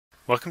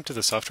Welcome to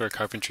the Software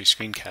Carpentry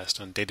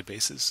screencast on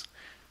databases.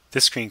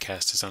 This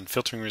screencast is on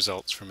filtering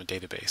results from a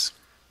database.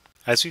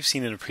 As we've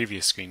seen in a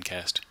previous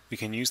screencast, we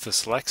can use the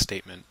select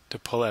statement to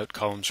pull out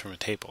columns from a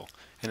table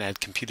and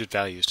add computed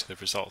values to the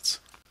results.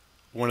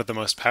 One of the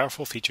most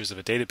powerful features of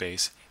a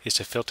database is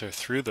to filter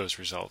through those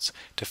results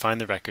to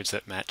find the records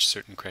that match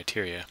certain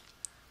criteria.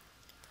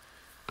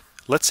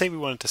 Let's say we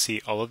wanted to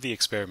see all of the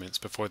experiments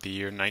before the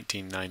year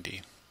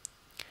 1990.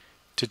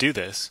 To do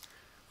this,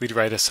 we'd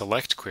write a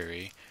select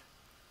query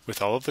with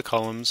all of the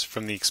columns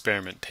from the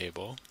experiment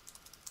table,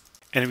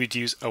 and we'd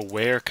use a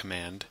where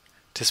command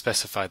to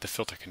specify the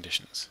filter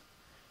conditions.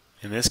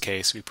 In this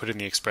case, we put in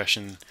the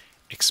expression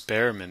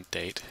experiment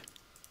date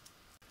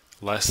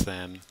less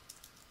than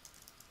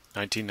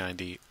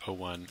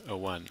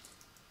 1990-01-01.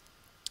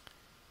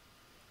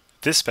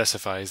 This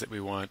specifies that we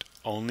want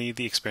only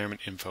the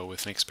experiment info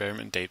with an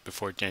experiment date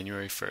before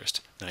January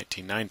 1st,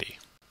 1990.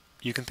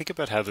 You can think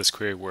about how this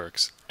query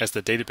works as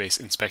the database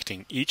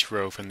inspecting each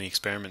row from the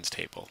experiments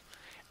table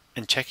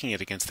and checking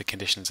it against the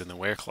conditions in the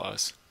where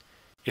clause.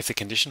 If the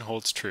condition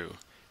holds true,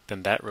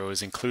 then that row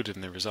is included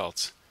in the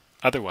results,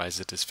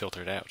 otherwise it is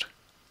filtered out.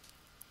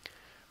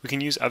 We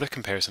can use other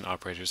comparison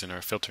operators in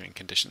our filtering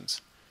conditions.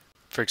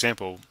 For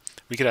example,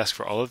 we could ask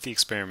for all of the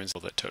experiments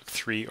that took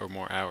 3 or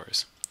more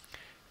hours.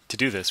 To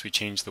do this, we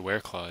change the where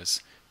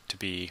clause to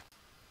be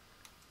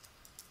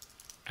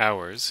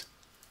hours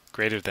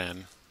greater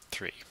than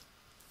 3.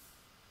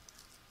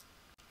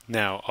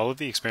 Now, all of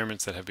the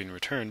experiments that have been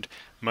returned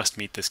must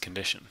meet this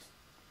condition.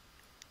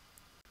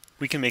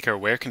 We can make our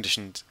where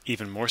conditions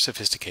even more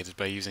sophisticated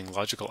by using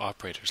logical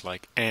operators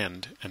like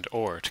and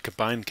or to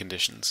combine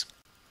conditions.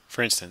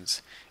 For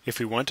instance, if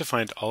we want to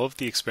find all of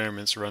the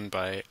experiments run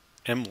by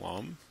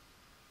mlom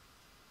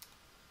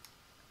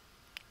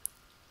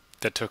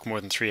that took more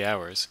than 3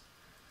 hours,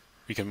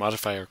 we can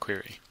modify our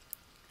query.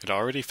 It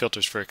already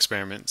filters for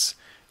experiments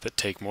that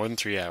take more than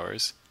 3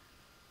 hours,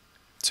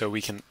 so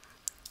we can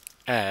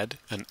add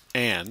an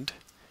and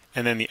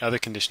then the other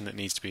condition that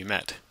needs to be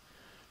met.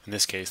 In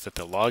this case, that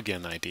the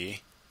login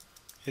ID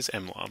is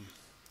mlom.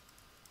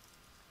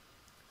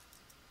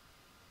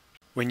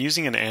 When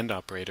using an AND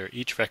operator,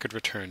 each record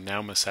returned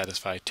now must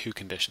satisfy 2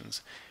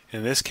 conditions.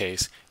 In this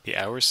case, the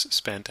hours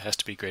spent has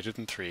to be greater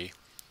than 3,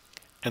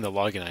 and the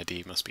login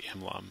ID must be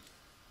mlom.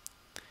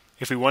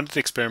 If we wanted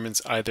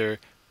experiments either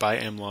by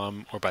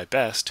mlom or by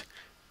best,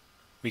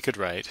 we could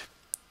write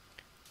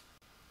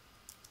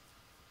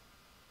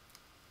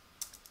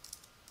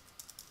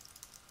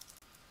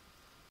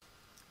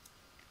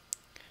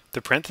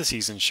the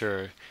parentheses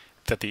ensure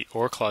that the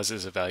OR clause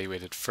is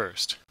evaluated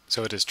first,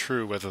 so it is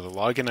true whether the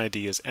login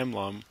ID is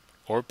mlom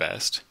or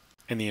best,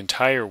 and the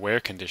entire where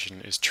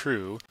condition is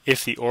true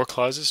if the OR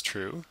clause is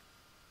true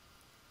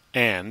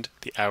and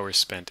the hours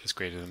spent is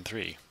greater than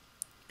 3.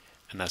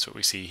 And that's what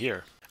we see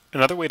here.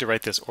 Another way to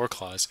write this OR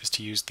clause is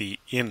to use the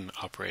IN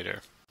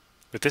operator.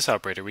 With this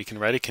operator, we can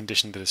write a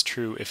condition that is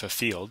true if a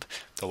field,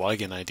 the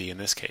login ID in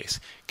this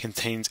case,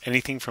 contains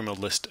anything from a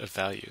list of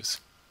values.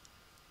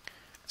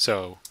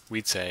 So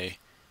we'd say,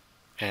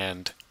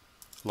 and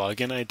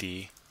login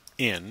ID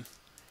in,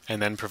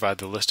 and then provide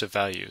the list of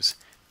values,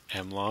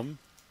 mlom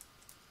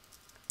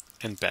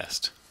and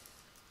best.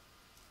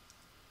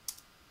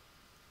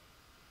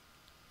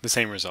 The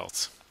same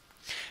results.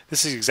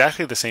 This is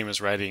exactly the same as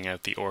writing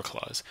out the OR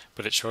clause,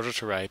 but it's shorter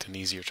to write and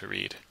easier to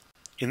read.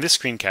 In this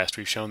screencast,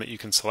 we've shown that you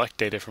can select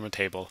data from a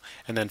table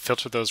and then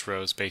filter those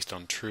rows based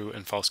on true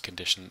and false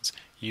conditions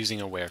using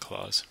a where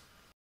clause.